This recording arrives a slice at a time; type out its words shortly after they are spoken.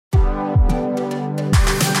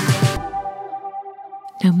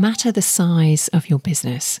No matter the size of your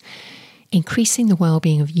business, increasing the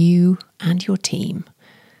well-being of you and your team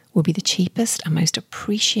will be the cheapest and most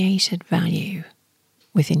appreciated value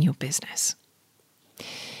within your business.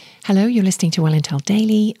 Hello, you're listening to Well-Intel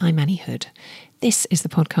Daily. I'm Annie Hood. This is the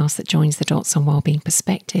podcast that joins the dots on well-being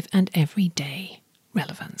perspective and everyday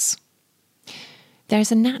relevance. There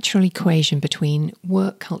is a natural equation between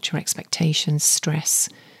work culture expectations, stress,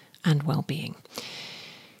 and well-being.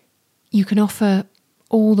 You can offer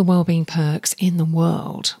all the well-being perks in the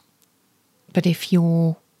world, but if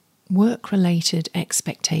your work-related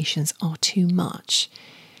expectations are too much,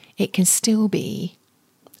 it can still be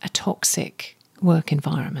a toxic work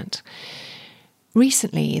environment.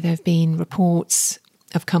 Recently, there have been reports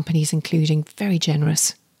of companies including very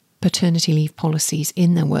generous paternity leave policies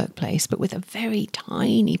in their workplace, but with a very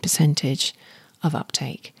tiny percentage of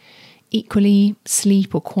uptake. Equally,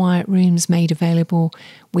 sleep or quiet rooms made available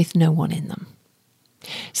with no one in them.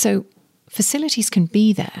 So facilities can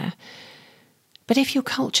be there, but if your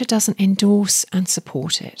culture doesn't endorse and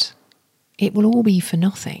support it, it will all be for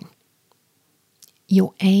nothing.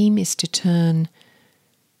 Your aim is to turn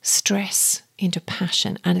stress into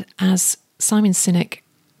passion. And as Simon Sinek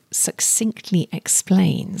succinctly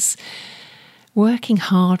explains, working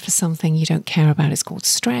hard for something you don't care about is called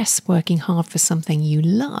stress. Working hard for something you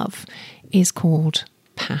love is called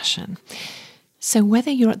passion. So whether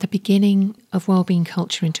you're at the beginning of wellbeing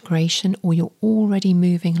culture integration or you're already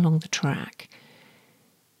moving along the track,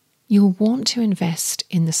 you'll want to invest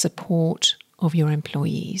in the support of your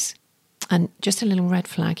employees. And just a little red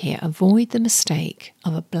flag here, avoid the mistake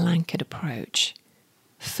of a blanket approach.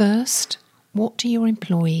 First, what do your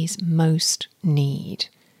employees most need?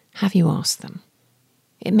 Have you asked them?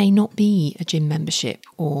 It may not be a gym membership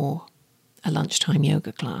or a lunchtime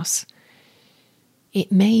yoga class. It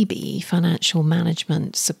may be financial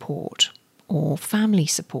management support or family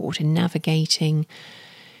support in navigating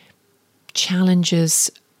challenges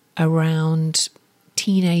around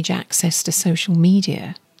teenage access to social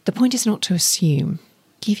media. The point is not to assume.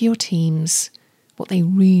 Give your teams what they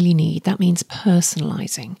really need. That means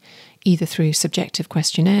personalising, either through subjective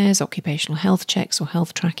questionnaires, occupational health checks, or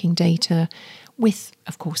health tracking data, with,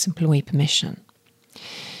 of course, employee permission.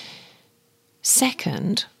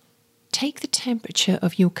 Second, take the temperature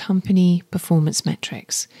of your company performance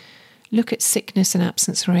metrics. Look at sickness and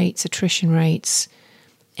absence rates, attrition rates,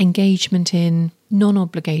 engagement in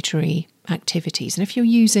non-obligatory activities. And if you're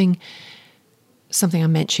using something I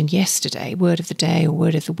mentioned yesterday, word of the day or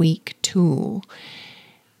word of the week tool,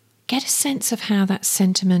 get a sense of how that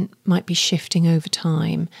sentiment might be shifting over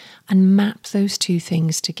time and map those two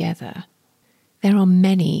things together. There are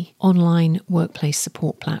many online workplace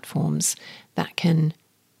support platforms that can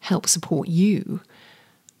help support you,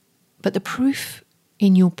 but the proof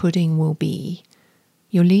in your pudding will be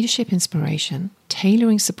your leadership inspiration,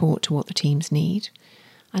 tailoring support to what the teams need,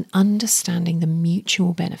 and understanding the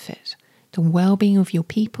mutual benefit, the well-being of your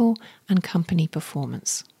people and company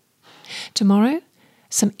performance. Tomorrow,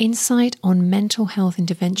 some insight on mental health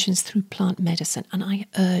interventions through plant medicine, and I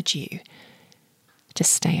urge you to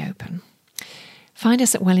stay open. Find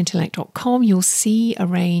us at wellintellect.com. You'll see a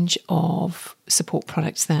range of support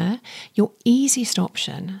products there. Your easiest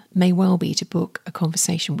option may well be to book a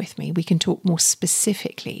conversation with me. We can talk more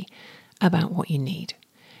specifically about what you need.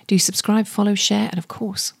 Do subscribe, follow, share, and of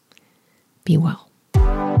course, be well.